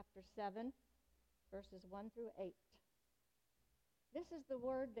7, verses 1 through 8. This is the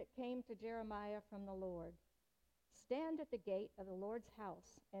word that came to Jeremiah from the Lord. Stand at the gate of the Lord's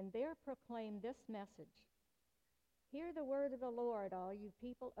house, and there proclaim this message. Hear the word of the Lord, all you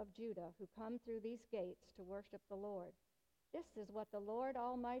people of Judah who come through these gates to worship the Lord. This is what the Lord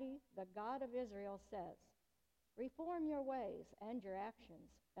Almighty, the God of Israel, says. Reform your ways and your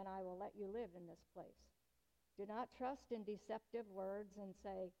actions, and I will let you live in this place. Do not trust in deceptive words and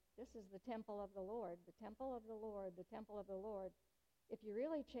say, this is the temple of the Lord, the temple of the Lord, the temple of the Lord. If you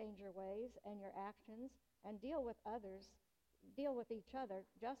really change your ways and your actions and deal with each other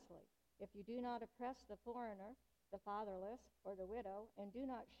justly, if you do not oppress the foreigner, the fatherless, or the widow, and do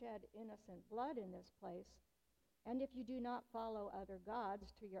not shed innocent blood in this place, and if you do not follow other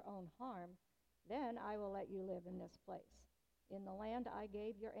gods to your own harm, then I will let you live in this place, in the land I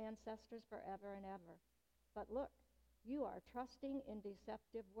gave your ancestors forever and ever. But look, you are trusting in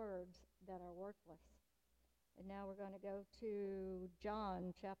deceptive words that are worthless. And now we're going to go to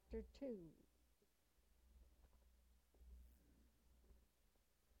John chapter 2.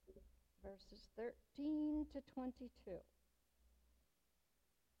 Verses 13 to 22.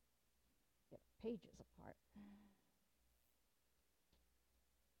 Get pages apart.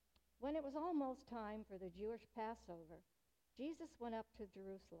 When it was almost time for the Jewish Passover, Jesus went up to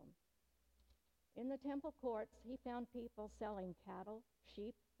Jerusalem. In the temple courts, he found people selling cattle,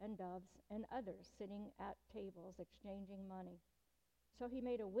 sheep, and doves, and others sitting at tables exchanging money. So he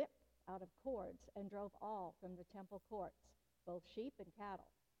made a whip out of cords and drove all from the temple courts, both sheep and cattle.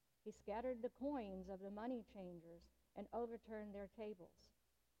 He scattered the coins of the money changers and overturned their tables.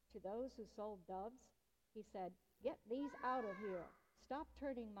 To those who sold doves, he said, "Get these out of here. Stop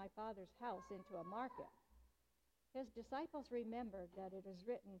turning my Father's house into a market." His disciples remembered that it is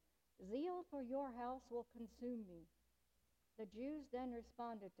written, "Zeal for your house will consume me." The Jews then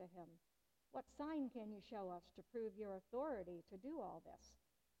responded to him, "What sign can you show us to prove your authority to do all this?"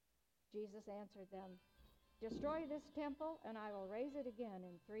 Jesus answered them, "Destroy this temple, and I will raise it again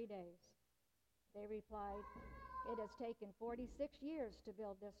in 3 days." They replied, "It has taken 46 years to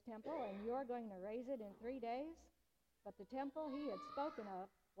build this temple, and you're going to raise it in 3 days?" But the temple he had spoken of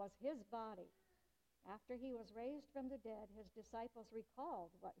was his body. After he was raised from the dead, his disciples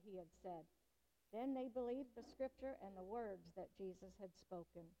recalled what he had said. Then they believed the scripture and the words that Jesus had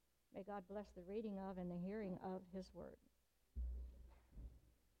spoken. May God bless the reading of and the hearing of his word.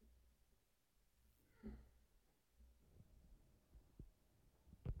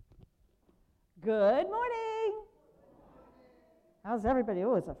 Good morning. How's everybody?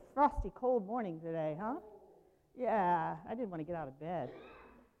 Oh, it's a frosty, cold morning today, huh? Yeah, I didn't want to get out of bed.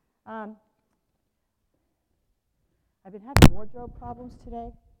 I've been having wardrobe problems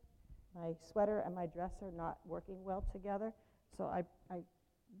today. My sweater and my dress are not working well together, so I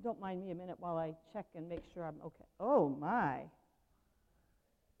don't mind me a minute while I check and make sure I'm okay. Oh, my.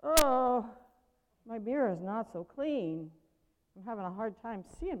 Oh, my mirror is not so clean. I'm having a hard time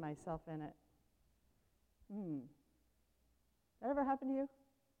seeing myself in it. That ever happen to you?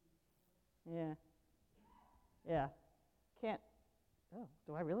 Yeah. Can't. Oh,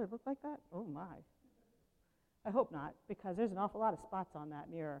 do I really look like that? Oh, my. I hope not, because there's an awful lot of spots on that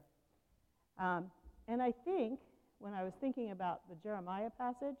mirror. And I think, when I was thinking about the Jeremiah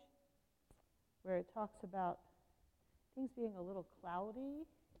passage, where it talks about things being a little cloudy,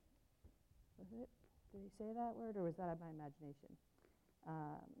 was it? Did he say that word, or was that my imagination?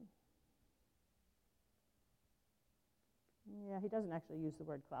 Yeah, he doesn't actually use the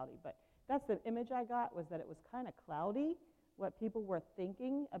word cloudy, but that's the image I got, was that it was kind of cloudy, what people were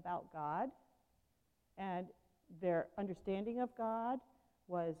thinking about God, and their understanding of God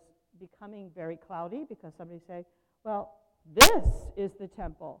was becoming very cloudy, because somebody say, well, this is the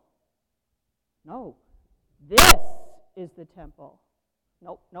temple. No, this is the temple.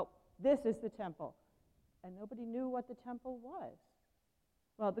 Nope, this is the temple. And nobody knew what the temple was.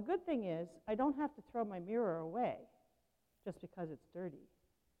 Well, the good thing is, I don't have to throw my mirror away just because it's dirty.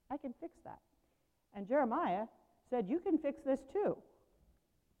 I can fix that. And Jeremiah said, you can fix this too.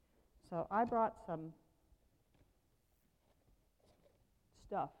 So I brought some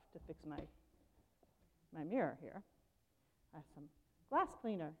stuff to fix my mirror here. I have some glass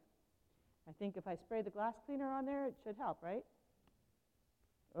cleaner. I think if I spray the glass cleaner on there, it should help, right?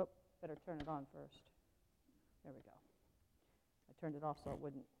 Oh, better turn it on first. There we go. I turned it off so it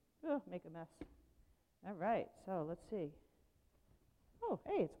wouldn't make a mess. All right, so let's see. Oh,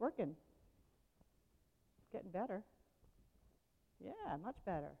 hey, it's working. It's getting better. Yeah, much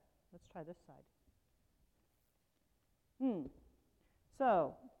better. Let's try this side.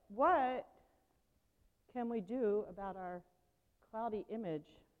 So, what can we do about our cloudy image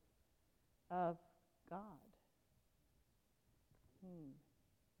of God.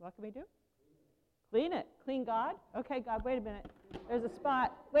 What can we do? Clean it. Clean God? Okay, God, wait a minute. There's a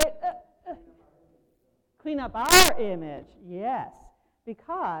spot. Wait. Clean up our image. Yes.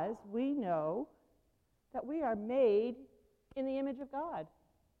 Because we know that we are made in the image of God.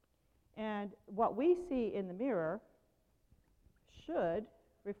 And what we see in the mirror should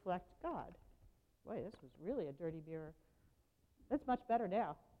reflect God. Boy, this was really a dirty mirror. That's much better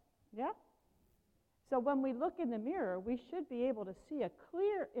now. Yeah? So when we look in the mirror, we should be able to see a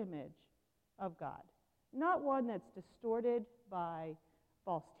clear image of God, not one that's distorted by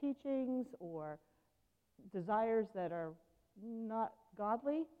false teachings or desires that are not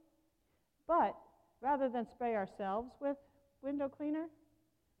godly. But rather than spray ourselves with window cleaner,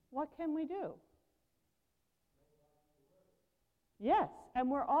 what can we do? Yes, and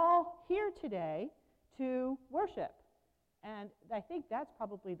we're all here today to worship. And I think that's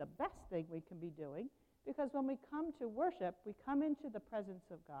probably the best thing we can be doing, because when we come to worship, we come into the presence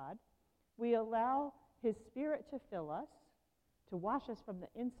of God. We allow His Spirit to fill us, to wash us from the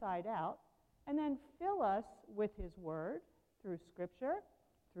inside out, and then fill us with His Word through Scripture,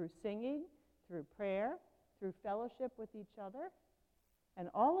 through singing, through prayer, through fellowship with each other. And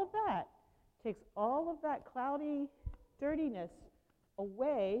all of that takes all of that cloudy dirtiness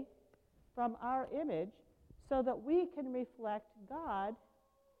away from our image so that we can reflect God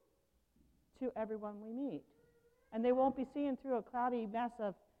to everyone we meet. And they won't be seeing through a cloudy mess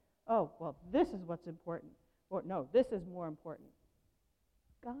of, oh, well, this is what's important, or no, this is more important.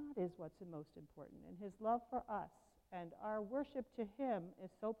 God is what's the most important, and His love for us and our worship to Him is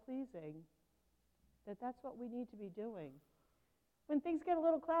so pleasing that that's what we need to be doing. When things get a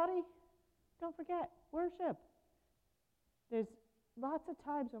little cloudy, don't forget, worship. There's lots of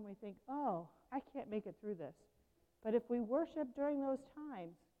times when we think, oh, I can't make it through this. But if we worship during those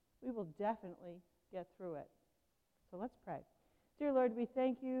times, we will definitely get through it. So let's pray. Dear Lord, we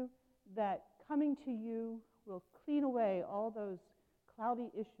thank you that coming to you will clean away all those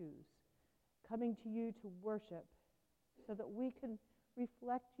cloudy issues, coming to you to worship so that we can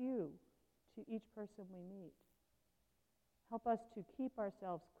reflect you to each person we meet. Help us to keep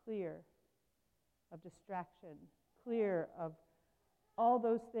ourselves clear of distraction, clear of all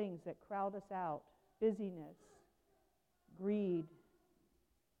those things that crowd us out, busyness, greed,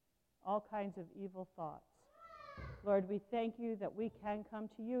 all kinds of evil thoughts. Lord, we thank you that we can come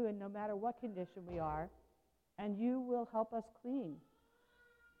to you in no matter what condition we are, and you will help us clean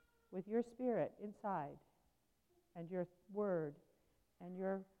with your Spirit inside and your word and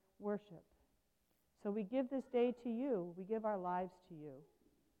your worship. So we give this day to you. We give our lives to you.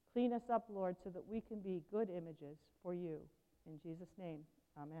 Clean us up, Lord, so that we can be good images for you. In Jesus' name,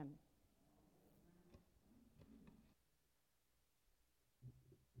 amen.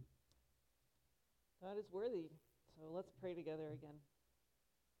 God is worthy. So let's pray together again.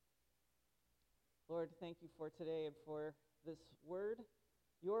 Lord, thank you for today and for this word,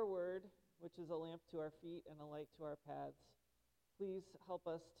 your word, which is a lamp to our feet and a light to our paths. Please help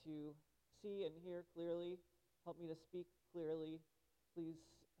us to see and hear clearly. Help me to speak clearly. Please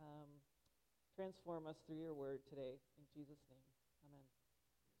transform us through your word today. In Jesus' name, amen.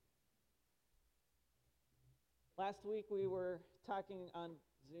 Last week we were talking on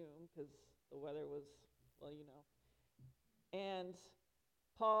Zoom because the weather was, well, you know. And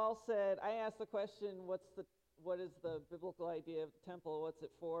Paul said, I asked the question, what is the biblical idea of the temple? What's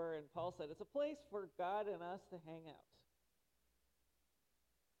it for? And Paul said, it's a place for God and us to hang out.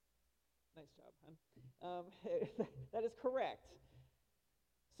 Nice job, hon. That is correct.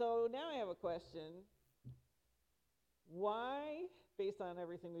 So now I have a question. Why, based on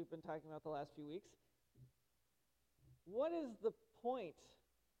everything we've been talking about the last few weeks, what is the point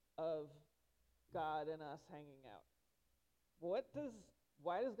of God and us hanging out?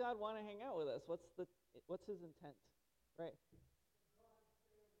 Why does God want to hang out with us? What's his intent? Right.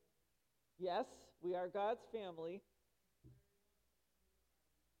 Yes, we are God's family.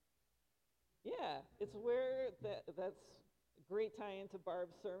 Yeah, it's where that's a great tie into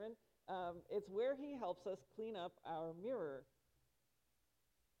Barb's sermon. It's where he helps us clean up our mirror.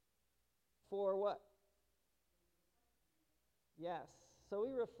 For what? Yes, so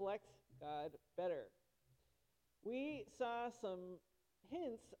we reflect God better. We saw some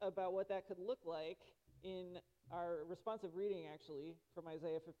hints about what that could look like in our responsive reading, actually, from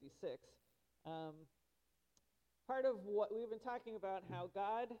Isaiah 56. Part of what we've been talking about, how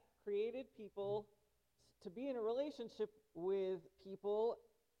God created people to be in a relationship with people,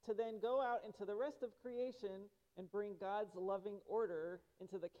 to then go out into the rest of creation and bring God's loving order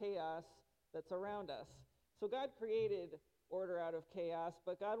into the chaos that's around us. So God created order out of chaos,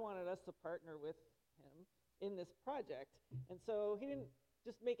 but God wanted us to partner with him in this project. And so he didn't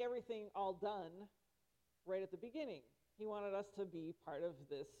just make everything all done right at the beginning. He wanted us to be part of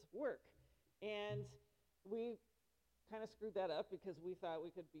this work. And we kind of screwed that up because we thought we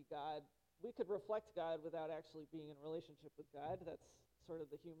could be God. We could reflect God without actually being in a relationship with God. That's sort of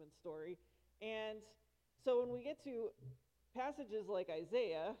the human story. And so when we get to passages like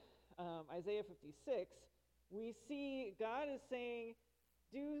Isaiah, Isaiah 56, we see God is saying,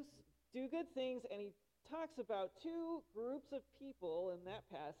 do good things, and he talks about two groups of people in that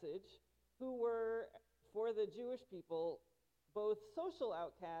passage who were, for the Jewish people, both social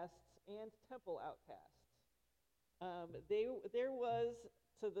outcasts and temple outcasts. There was,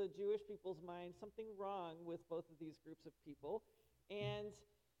 to the Jewish people's mind, something wrong with both of these groups of people. And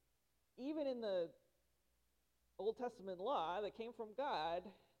even in the Old Testament law that came from God,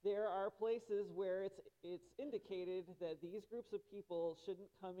 there are places where it's indicated that these groups of people shouldn't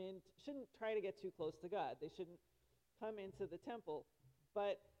try to get too close to God. They shouldn't come into the temple.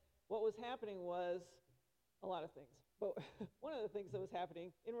 But what was happening was a lot of things. But one of the things that was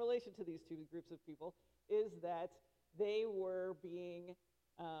happening in relation to these two groups of people is that they were being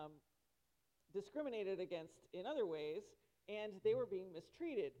discriminated against in other ways, and they were being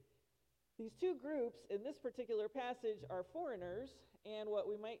mistreated. These two groups in this particular passage are foreigners and what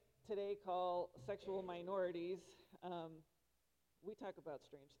we might today call sexual minorities. We talk about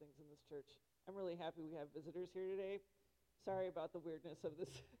strange things in this church. I'm really happy we have visitors here today. Sorry about the weirdness of this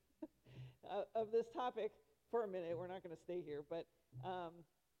of this topic for a minute. We're not going to stay here, but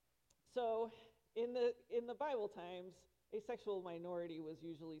so in the Bible times, a sexual minority was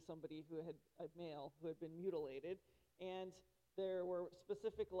usually somebody who had a male who had been mutilated, and there were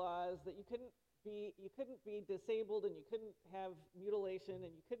specific laws that you couldn't be disabled, and you couldn't have mutilation,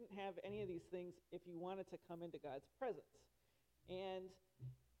 and you couldn't have any of these things if you wanted to come into God's presence. And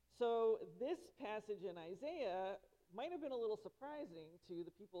so this passage in Isaiah might have been a little surprising to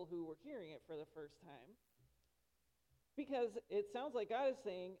the people who were hearing it for the first time, because it sounds like God is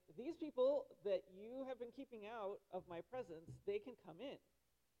saying, these people that you have been keeping out of my presence, they can come in.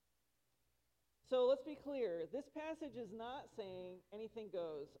 So let's be clear. This passage is not saying anything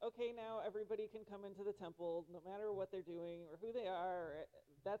goes. Okay, now everybody can come into the temple, no matter what they're doing or who they are.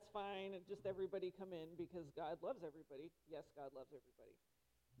 That's fine. Just everybody come in because God loves everybody. Yes, God loves everybody.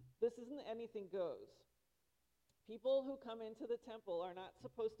 This isn't anything goes. People who come into the temple are not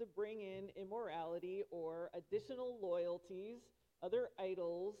supposed to bring in immorality or additional loyalties, other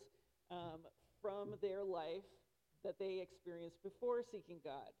idols from their life that they experienced before seeking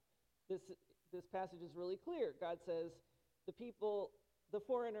God. This passage is really clear. God says the people, the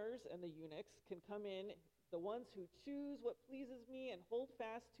foreigners and the eunuchs can come in, the ones who choose what pleases me and hold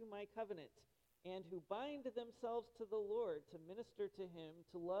fast to my covenant, and who bind themselves to the Lord, to minister to him,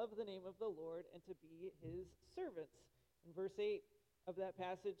 to love the name of the Lord, and to be his servants. In verse 8 of that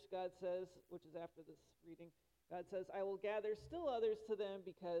passage, God says, which is after this reading, God says, I will gather still others to them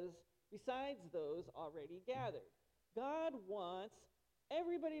because besides those already gathered. God wants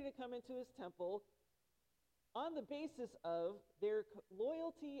everybody to come into his temple on the basis of their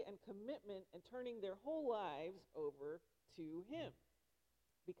loyalty and commitment and turning their whole lives over to him.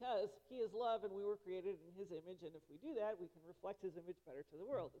 Because he is love and we were created in his image, and if we do that, we can reflect his image better to the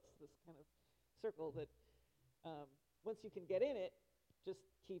world. It's this kind of circle that once you can get in it, just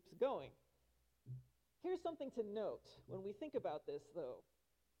keeps going. Here's something to note when we think about this, though.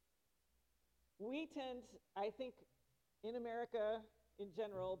 We tend, I think, in America in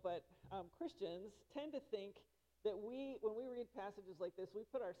general, but Christians tend to think that when we read passages like this, we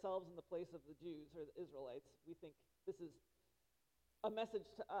put ourselves in the place of the Jews or the Israelites. We think this is a message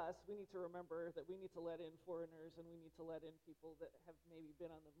to us. We need to remember that we need to let in foreigners and we need to let in people that have maybe been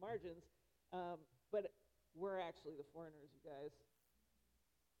on the margins. But we're actually the foreigners, you guys.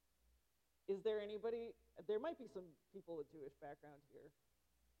 Is there anybody? There might be some people with Jewish background here.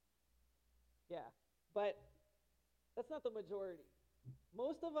 Yeah, but that's not the majority.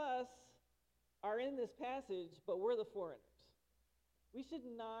 Most of us are in this passage, but we're the foreigners. We should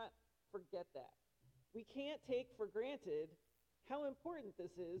not forget that. We can't take for granted how important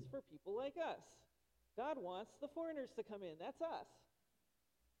this is for people like us. God wants the foreigners to come in. That's us.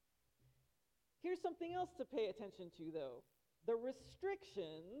 Here's something else to pay attention to, though. The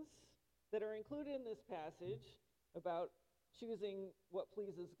restrictions that are included in this passage about choosing what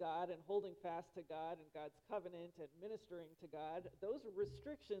pleases God and holding fast to God and God's covenant and ministering to God, those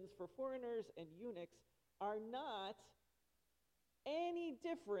restrictions for foreigners and eunuchs are not any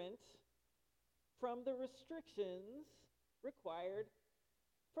different from the restrictions required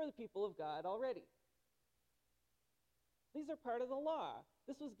for the people of God already. These are part of the law.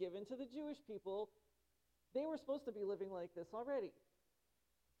 This was given to the Jewish people. They were supposed to be living like this already.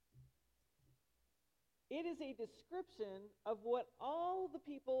 It is a description of what all the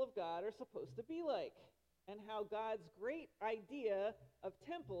people of God are supposed to be like, and how God's great idea of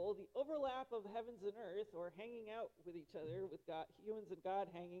temple, the overlap of heavens and earth, or hanging out with each other, with God, humans and God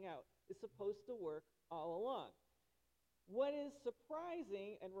hanging out, is supposed to work all along. What is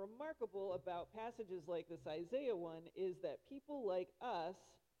surprising and remarkable about passages like this Isaiah one is that people like us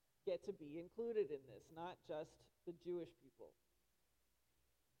get to be included in this, not just the Jewish people.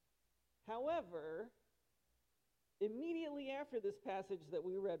 However, immediately after this passage that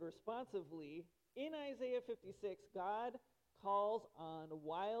we read responsively, in Isaiah 56, God calls on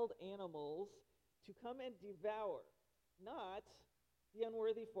wild animals to come and devour, not the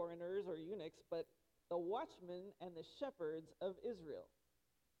unworthy foreigners or eunuchs, but the watchmen and the shepherds of Israel.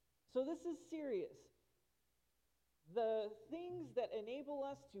 So this is serious. The things that enable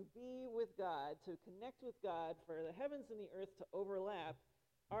us to be with God, to connect with God, for the heavens and the earth to overlap,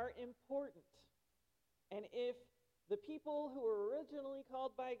 are important. And if the people who were originally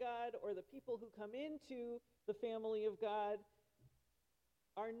called by God, or the people who come into the family of God,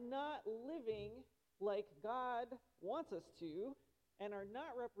 are not living like God wants us to, and are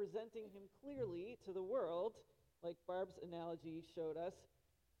not representing him clearly to the world, like Barb's analogy showed us,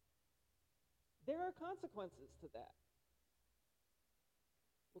 there are consequences to that.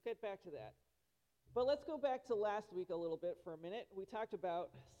 We'll get back to that. But let's go back to last week a little bit for a minute. We talked about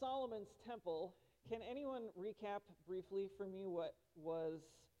Solomon's temple. Can anyone recap briefly for me what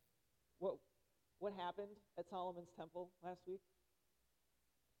happened at Solomon's temple last week?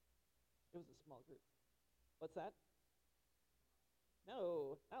 It was a small group. What's that?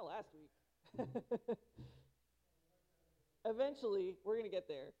 No, not last week. Eventually, we're going to get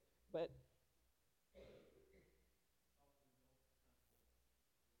there, but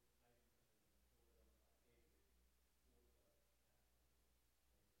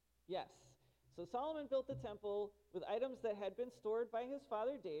yes. So Solomon built the temple with items that had been stored by his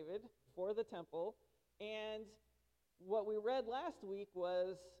father David for the temple, and what we read last week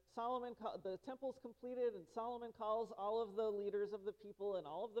was the temple's completed, and Solomon calls all of the leaders of the people,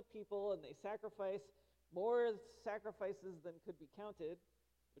 and they sacrifice more sacrifices than could be counted,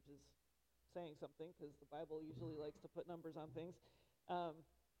 which is saying something, because the Bible usually likes to put numbers on things.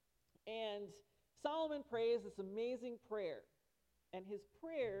 And Solomon prays this amazing prayer, and his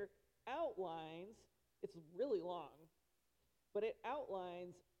prayer outlines, it's really long, but it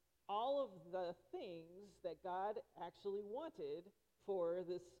outlines all of the things that God actually wanted for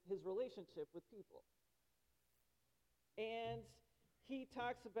his relationship with people. And he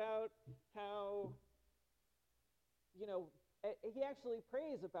talks about how, he actually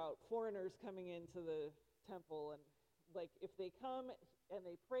prays about foreigners coming into the temple, and like if they come and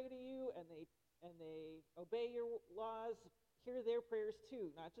they pray to you and they obey your laws, hear their prayers too,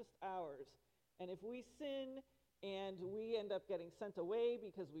 not just ours. And if we sin and we end up getting sent away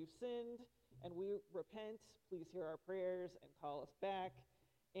because we've sinned and we repent, please hear our prayers and call us back.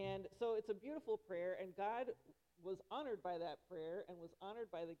 And so it's a beautiful prayer, and God was honored by that prayer and was honored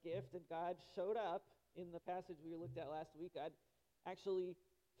by the gift, and God showed up in the passage we looked at last week. God actually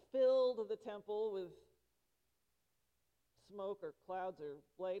filled the temple with smoke or clouds or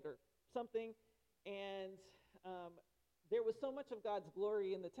light or something, and there was so much of God's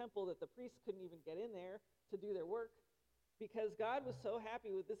glory in the temple that the priests couldn't even get in there to do their work, because God was so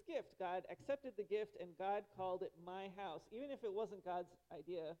happy with this gift. God accepted the gift, and God called it my house. Even if it wasn't God's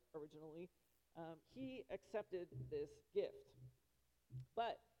idea originally, he accepted this gift.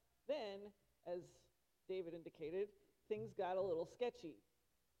 But then, as David indicated, things got a little sketchy.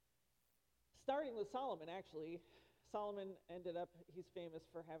 Starting with Solomon, actually. Solomon ended up, he's famous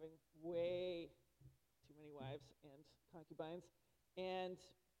for having way too many wives and concubines, and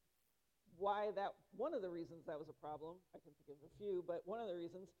one of the reasons that was a problem, I can think of a few, but one of the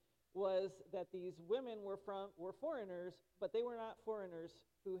reasons was that these women were foreigners, but they were not foreigners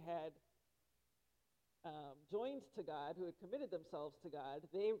who had joined to God, who had committed themselves to God.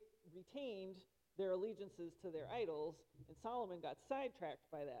 They retained their allegiances to their idols, and Solomon got sidetracked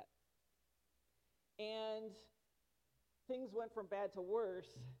by that. And things went from bad to worse,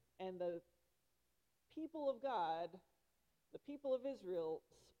 and the people of God, the people of Israel,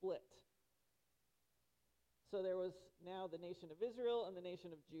 split. So there was now the nation of Israel and the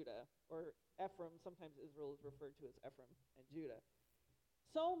nation of Judah, or Ephraim. Sometimes Israel is referred to as Ephraim and Judah.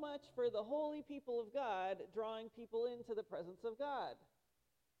 So much for the holy people of God drawing people into the presence of God.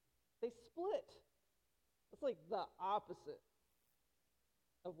 They split. It's like the opposite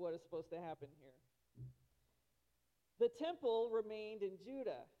of what is supposed to happen here. The temple remained in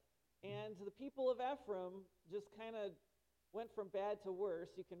Judah, and the people of Ephraim just kind of went from bad to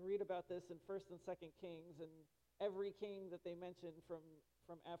worse. You can read about this in 1st and 2nd Kings, and every king that they mention from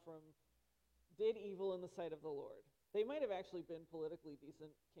Ephraim did evil in the sight of the Lord. They might have actually been politically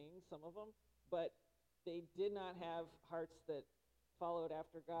decent kings, some of them, but they did not have hearts that followed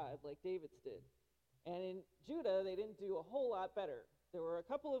after God like David's did. And in Judah, they didn't do a whole lot better. There were a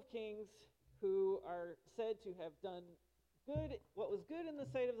couple of kings who are said to have done good, what was good in the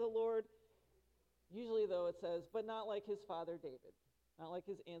sight of the Lord. Usually, though, it says, but not like his father David, not like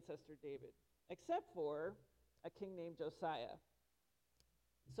his ancestor David, except for a king named Josiah.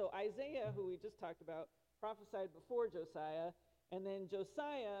 So Isaiah, who we just talked about, prophesied before Josiah, and then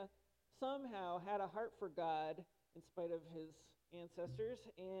Josiah somehow had a heart for God in spite of his ancestors,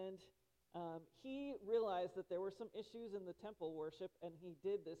 and he realized that there were some issues in the temple worship, and he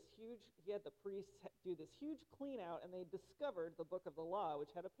had the priests do this huge clean out, and they discovered the book of the law, which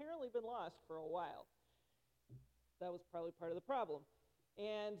had apparently been lost for a while. That was probably part of the problem.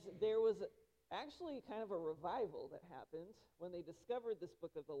 And there was actually kind of a revival that happened when they discovered this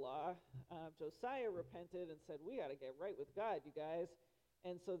book of the law. Josiah repented and said, we got to get right with God, you guys.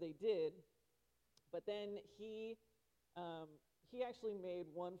 And so they did. But then he actually made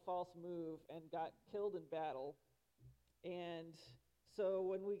one false move and got killed in battle. And so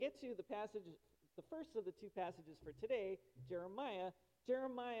when we get to the passage, the first of the two passages for today, Jeremiah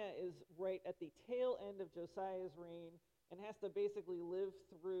is right at the tail end of Josiah's reign and has to basically live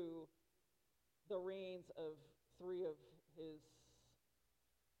through the reigns of three of his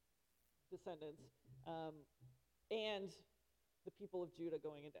descendants and the people of Judah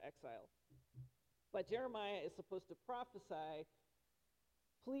going into exile. But Jeremiah is supposed to prophesy,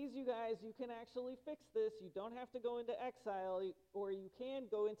 please, you guys, you can actually fix this. You don't have to go into exile, or you can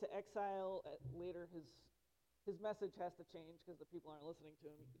go into exile. Later, his message has to change because the people aren't listening to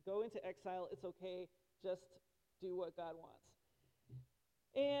him. Go into exile. It's okay. Just do what God wants.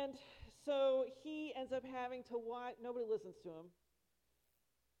 And so he ends up having to watch. Nobody listens to him.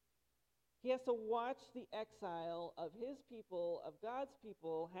 He has to watch the exile of his people, of God's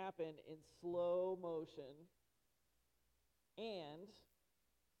people, happen in slow motion. And,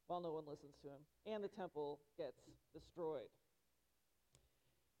 while no one listens to him, and the temple gets destroyed.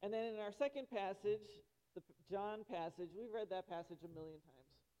 And then in our second passage, the John passage, we've read that passage a million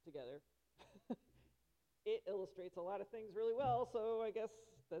times together. It illustrates a lot of things really well, so I guess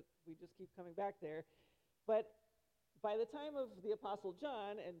that we just keep coming back there. But by the time of the Apostle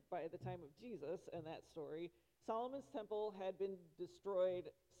John, and by the time of Jesus and that story, Solomon's temple had been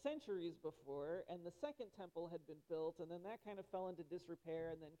destroyed centuries before, and the second temple had been built, and then that kind of fell into disrepair,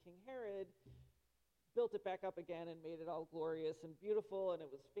 and then King Herod built it back up again and made it all glorious and beautiful, and it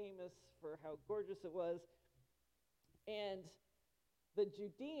was famous for how gorgeous it was. And the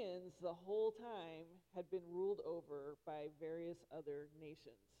Judeans, the whole time, had been ruled over by various other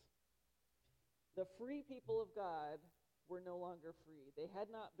nations. The free people of God were no longer free. They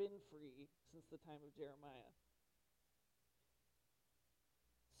had not been free since the time of Jeremiah.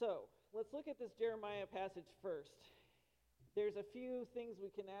 So, let's look at this Jeremiah passage first. There's a few things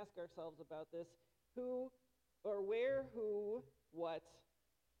we can ask ourselves about this. Who, or where, who, what.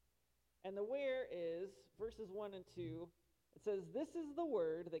 And the where is verses 1 and 2. It says, this is the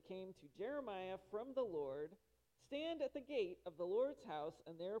word that came to Jeremiah from the Lord. Stand at the gate of the Lord's house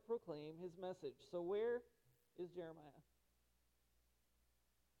and there proclaim his message. So where is Jeremiah?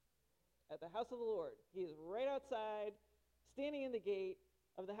 At the house of the Lord. He is right outside, standing in the gate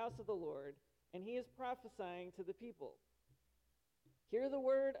of the house of the Lord, and he is prophesying to the people. Hear the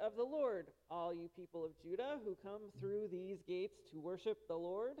word of the Lord, all you people of Judah who come through these gates to worship the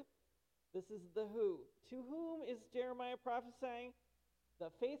Lord. This is the who. To whom is Jeremiah prophesying? The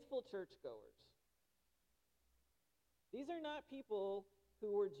faithful churchgoers. These are not people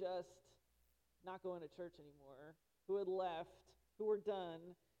who were just not going to church anymore, who had left, who were done.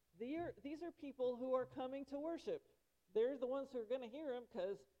 These are people who are coming to worship. They're the ones who are going to hear him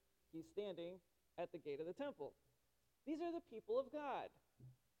because he's standing at the gate of the temple. These are the people of God.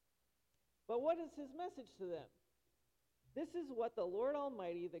 But what is his message to them? This is what the Lord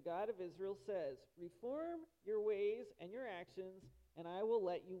Almighty, the God of Israel, says. Reform your ways and your actions, and I will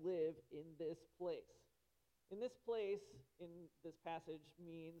let you live in this place. In this place, in this passage,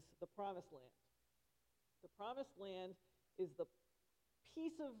 means the promised land. The promised land is the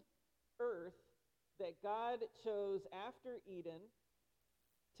piece of earth that God chose after Eden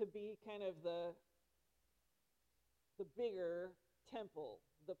to be kind of the bigger temple,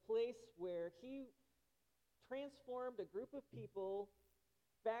 the place where he transformed a group of people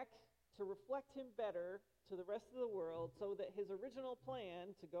back to reflect him better, to to the rest of the world so that his original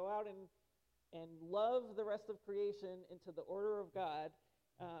plan to go out and love the rest of creation into the order of God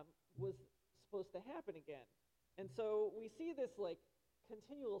was supposed to happen again. And so we see this like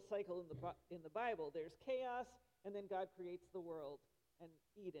continual cycle in the Bible. There's chaos, and then God creates the world and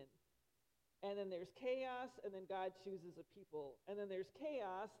Eden. And then there's chaos, and then God chooses a people. And then there's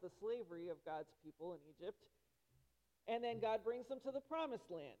chaos, the slavery of God's people in Egypt. And then God brings them to the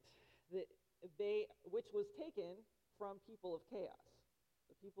promised land, which was taken from people of chaos.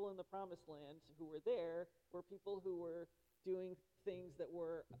 The people in the promised land who were there were people who were doing things that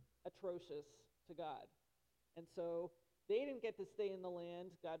were atrocious to God. And so they didn't get to stay in the land.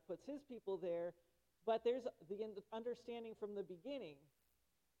 God puts his people there. But there's the understanding from the beginning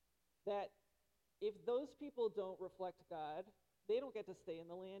that if those people don't reflect God, they don't get to stay in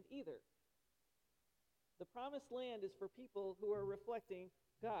the land either. The promised land is for people who are reflecting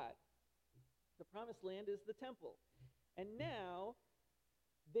God. The promised land is the temple. And now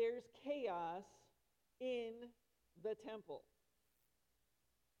there's chaos in the temple.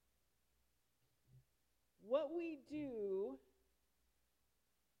 What we do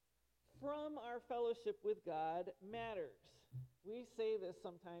from our fellowship with God matters. We say this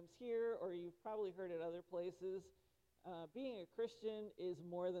sometimes here, or you've probably heard it other places. Being a Christian is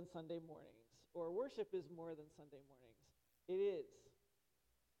more than Sunday mornings, or worship is more than Sunday mornings. It is.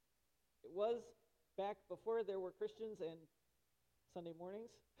 It was back before there were Christians and Sunday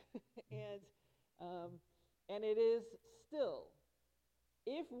mornings, and it is still.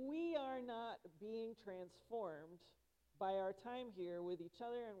 If we are not being transformed by our time here with each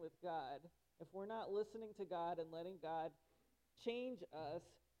other and with God, if we're not listening to God and letting God change us,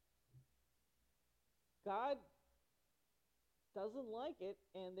 God doesn't like it,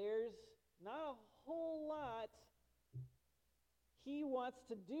 and there's not a whole lot he wants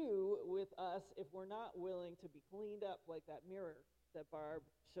to do with us if we're not willing to be cleaned up like that mirror that Barb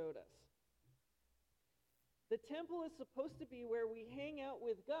showed us. The temple is supposed to be where we hang out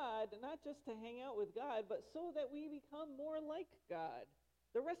with God, not just to hang out with God, but so that we become more like God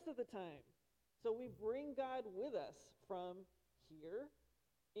the rest of the time. So we bring God with us from here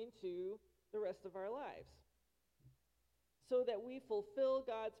into the rest of our lives, so that we fulfill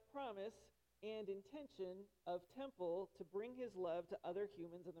God's promise and intention of temple to bring his love to other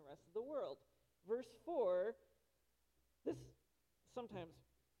humans in the rest of the world. Verse 4, this sometimes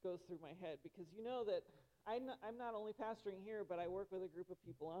goes through my head because you know that I'm not only pastoring here, but I work with a group of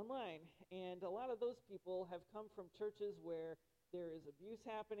people online. And a lot of those people have come from churches where there is abuse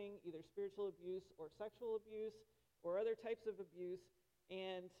happening, either spiritual abuse or sexual abuse or other types of abuse.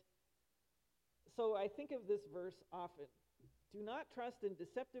 And so I think of this verse often. Do not trust in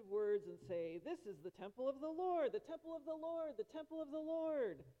deceptive words and say, this is the temple of the Lord, the temple of the Lord, the temple of the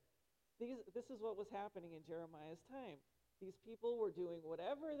Lord. This is what was happening in Jeremiah's time. These people were doing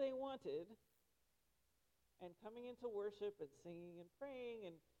whatever they wanted and coming into worship and singing and praying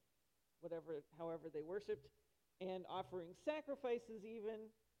and however they worshiped, and offering sacrifices even,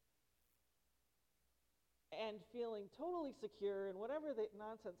 and feeling totally secure in whatever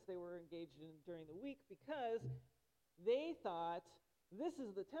nonsense they were engaged in during the week because they thought, this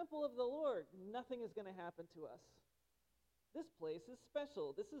is the temple of the Lord. Nothing is going to happen to us. This place is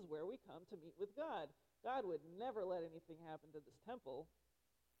special. This is where we come to meet with God. God would never let anything happen to this temple.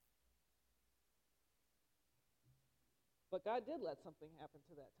 But God did let something happen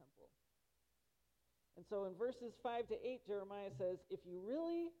to that temple. And so in verses 5 to 8, Jeremiah says, if you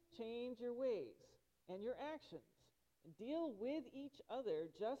really change your ways and your actions and deal with each other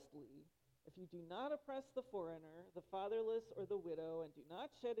justly, if you do not oppress the foreigner, the fatherless, or the widow, and do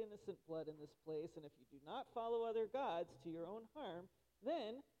not shed innocent blood in this place, and if you do not follow other gods to your own harm,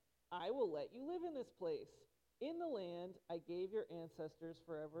 then I will let you live in this place, in the land I gave your ancestors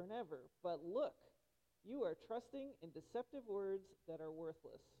forever and ever. But look, you are trusting in deceptive words that are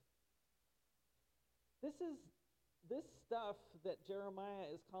worthless. This stuff that Jeremiah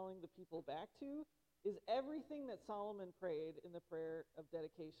is calling the people back to is everything that Solomon prayed in the prayer of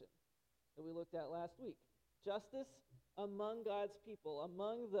dedication that we looked at last week. Justice among God's people,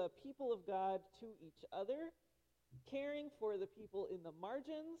 among the people of God to each other, caring for the people in the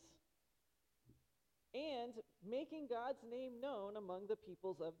margins, and making God's name known among the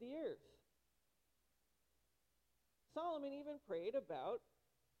peoples of the earth. Solomon even prayed about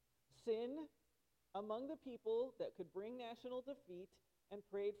sin among the people that could bring national defeat and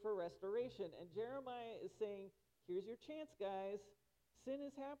prayed for restoration. And Jeremiah is saying, here's your chance, guys. Sin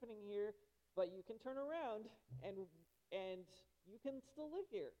is happening here, but you can turn around and you can still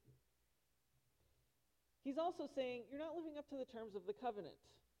live here. He's also saying, you're not living up to the terms of the covenant,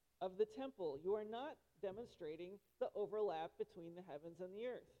 of the temple. You are not demonstrating the overlap between the heavens and the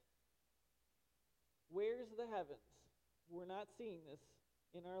earth. Where's the heavens? We're not seeing this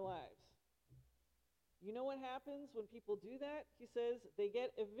in our lives. You know what happens when people do that? He says they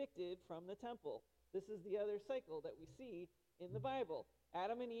get evicted from the temple. This is the other cycle that we see in the Bible.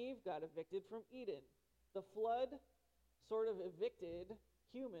 Adam and Eve got evicted from Eden. The flood sort of evicted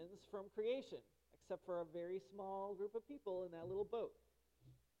humans from creation, except for a very small group of people in that little boat.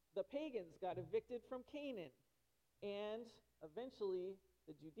 The pagans got evicted from Canaan, and eventually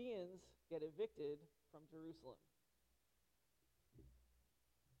the Judeans get evicted from Jerusalem.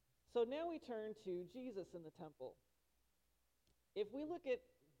 So now we turn to Jesus in the temple. If we look at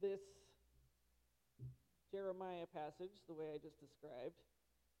this Jeremiah passage, the way I just described,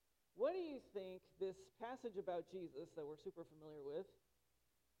 what do you think this passage about Jesus that we're super familiar with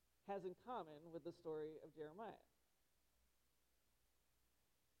has in common with the story of Jeremiah?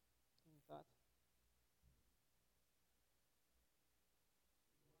 Any thoughts?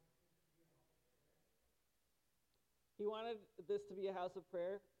 He wanted this to be a house of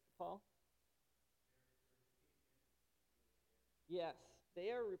prayer, Paul? Yes,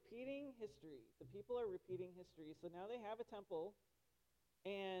 they are repeating history. The people are repeating history. So now they have a temple,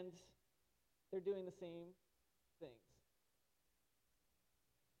 and they're doing the same things.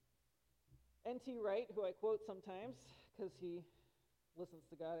 N.T. Wright, who I quote sometimes because he listens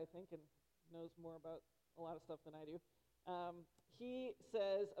to God, I think, and knows more about a lot of stuff than I do, he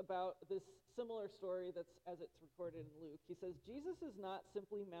says about this similar story that's as it's recorded in Luke, he says, Jesus is not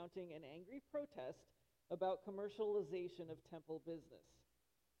simply mounting an angry protest about commercialization of temple business.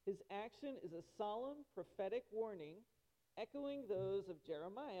 His action is a solemn prophetic warning, echoing those of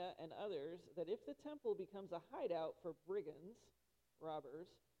Jeremiah and others, that if the temple becomes a hideout for brigands,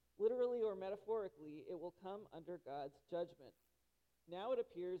 robbers, literally or metaphorically, it will come under God's judgment. Now it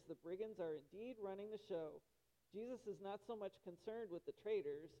appears the brigands are indeed running the show. Jesus is not so much concerned with the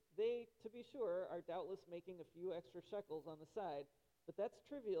traders. They, to be sure, are doubtless making a few extra shekels on the side, but that's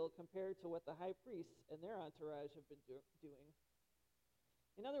trivial compared to what the high priests and their entourage have been doing.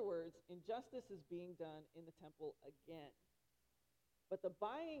 In other words, injustice is being done in the temple again. But the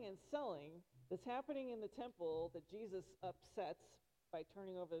buying and selling that's happening in the temple that Jesus upsets by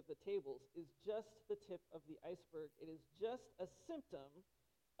turning over the tables is just the tip of the iceberg. It is just a symptom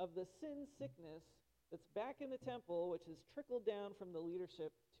of the sin sickness that's back in the temple, which has trickled down from the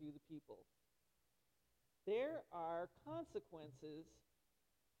leadership to the people. There are consequences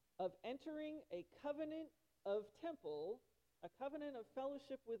of entering a covenant of temple, a covenant of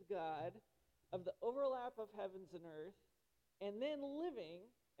fellowship with God, of the overlap of heavens and earth, and then living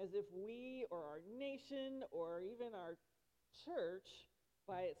as if we or our nation or even our church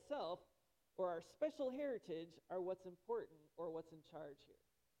by itself or our special heritage are what's important or what's in charge here.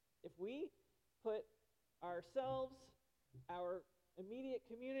 If we put ourselves, our immediate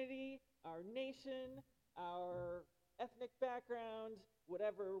community, our nation, our ethnic background,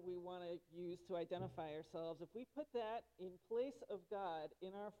 whatever we want to use to identify ourselves, if we put that in place of God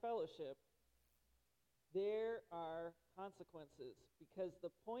in our fellowship, there are consequences, because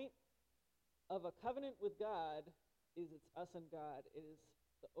the point of a covenant with God is it's us and God. It is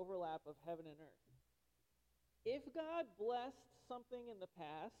the overlap of heaven and earth. If God blessed something in the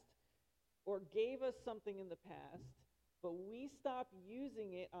past or gave us something in the past, but we stop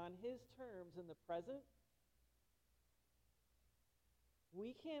using it on his terms in the present,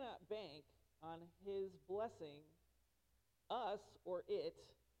 we cannot bank on his blessing us or it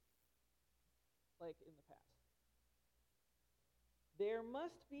like in the past. There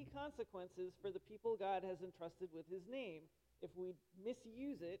must be consequences for the people God has entrusted with his name if we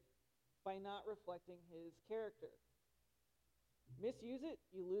misuse it by not reflecting his character. Misuse it,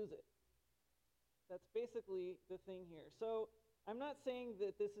 you lose it. That's basically the thing here. So I'm not saying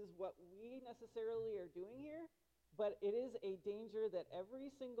that this is what we necessarily are doing here, but it is a danger that every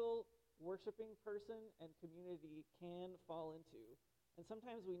single worshiping person and community can fall into. And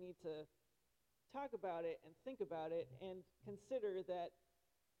sometimes we need to talk about it and think about it and consider that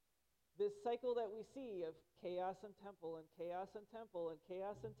this cycle that we see of chaos and temple and chaos and temple and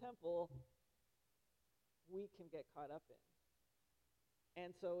chaos and temple, we can get caught up in.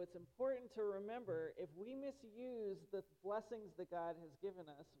 And so it's important to remember, if we misuse the blessings that God has given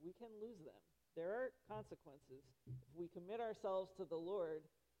us, we can lose them. There are consequences. If we commit ourselves to the Lord,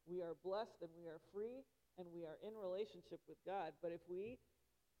 we are blessed and we are free and we are in relationship with God. But if we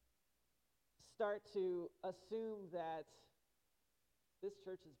start to assume that this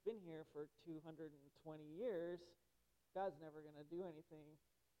church has been here for 220 years, God's never going to do anything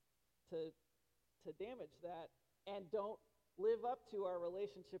to damage that, and don't live up to our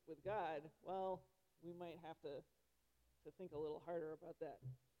relationship with God, well, we might have to think a little harder about that.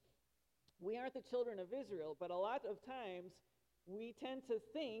 We aren't the children of Israel, but a lot of times we tend to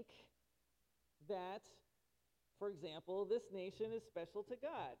think that, for example, this nation is special to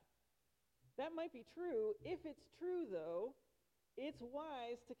God. That might be true. If it's true, though, it's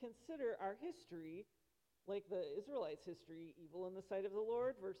wise to consider our history, like the Israelites' history, evil in the sight of the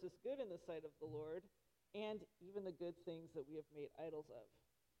Lord versus good in the sight of the Lord, and even the good things that we have made idols of.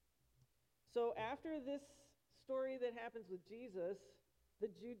 So after this story that happens with Jesus, the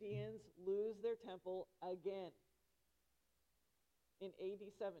Judeans lose their temple again in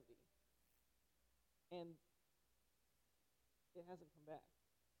AD 70. And it hasn't come back.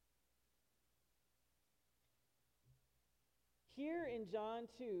 Here in John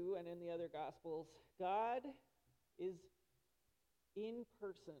 2 and in the other Gospels, God is in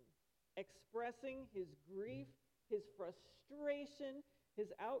person, expressing his grief, his frustration, his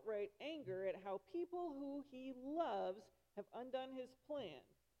outright anger at how people who he loves have undone his plan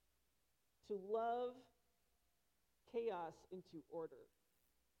to love chaos into order.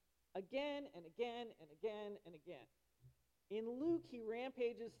 Again and again and again and again. In Luke, he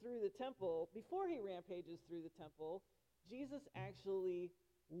rampages through the temple. Before he rampages through the temple, Jesus actually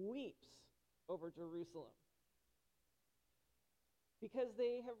weeps over Jerusalem because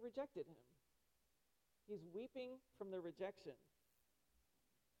they have rejected him. He's weeping from the rejection.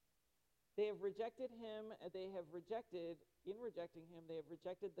 They have rejected him, and they have rejected, in rejecting him, they have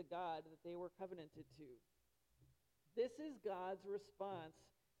rejected the God that they were covenanted to. This is God's response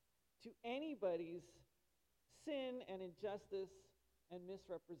to anybody's sin and injustice and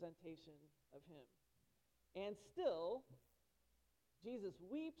misrepresentation of him. And still, Jesus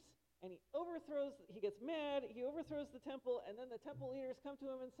weeps, and he gets mad, he overthrows the temple, and then the temple leaders come to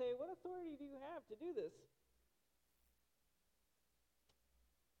him and say, "What authority do you have to do this?"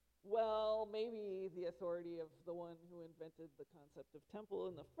 Well, maybe the authority of the one who invented the concept of temple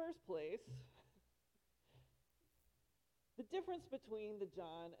in the first place. The difference between the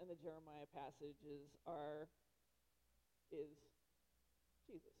John and the Jeremiah passages is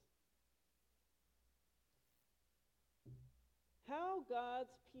Jesus. How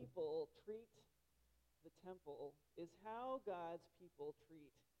God's people treat the temple is how God's people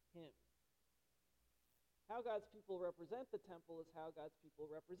treat him. How God's people represent the temple is how God's people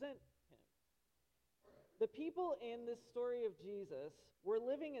represent him. The people in this story of Jesus were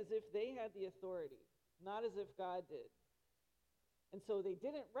living as if they had the authority, not as if God did. And so they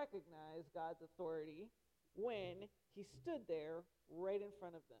didn't recognize God's authority when he stood there right in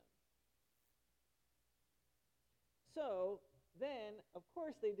front of them. So then, of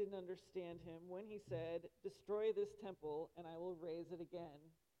course, they didn't understand him when he said, "Destroy this temple, and I will raise it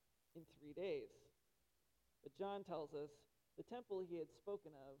again in 3 days." But John tells us the temple he had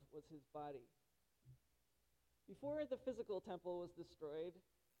spoken of was his body. Before the physical temple was destroyed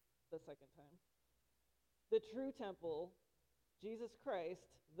the second time, the true temple, Jesus Christ,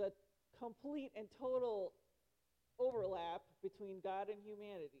 the complete and total overlap between God and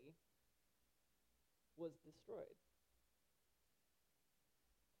humanity, was destroyed.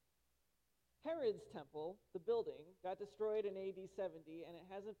 Herod's temple, the building, got destroyed in AD 70, and it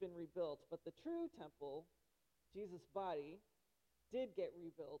hasn't been rebuilt. But the true temple, Jesus' body, did get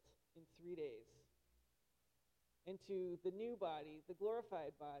rebuilt in 3 days into the new body, the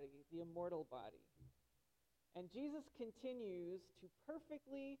glorified body, the immortal body. And Jesus continues to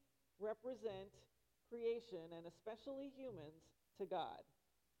perfectly represent creation, and especially humans, to God.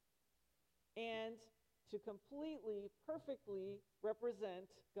 And to completely, perfectly represent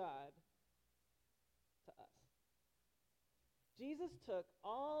God to us. Jesus took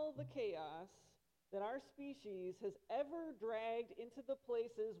all the chaos that our species has ever dragged into the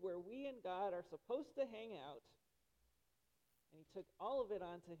places where we and God are supposed to hang out, and he took all of it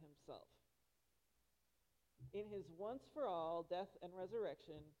onto himself. In his once-for-all death and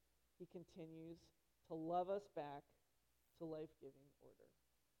resurrection, he continues to love us back to life-giving order.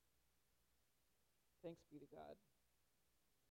 Thanks be to God.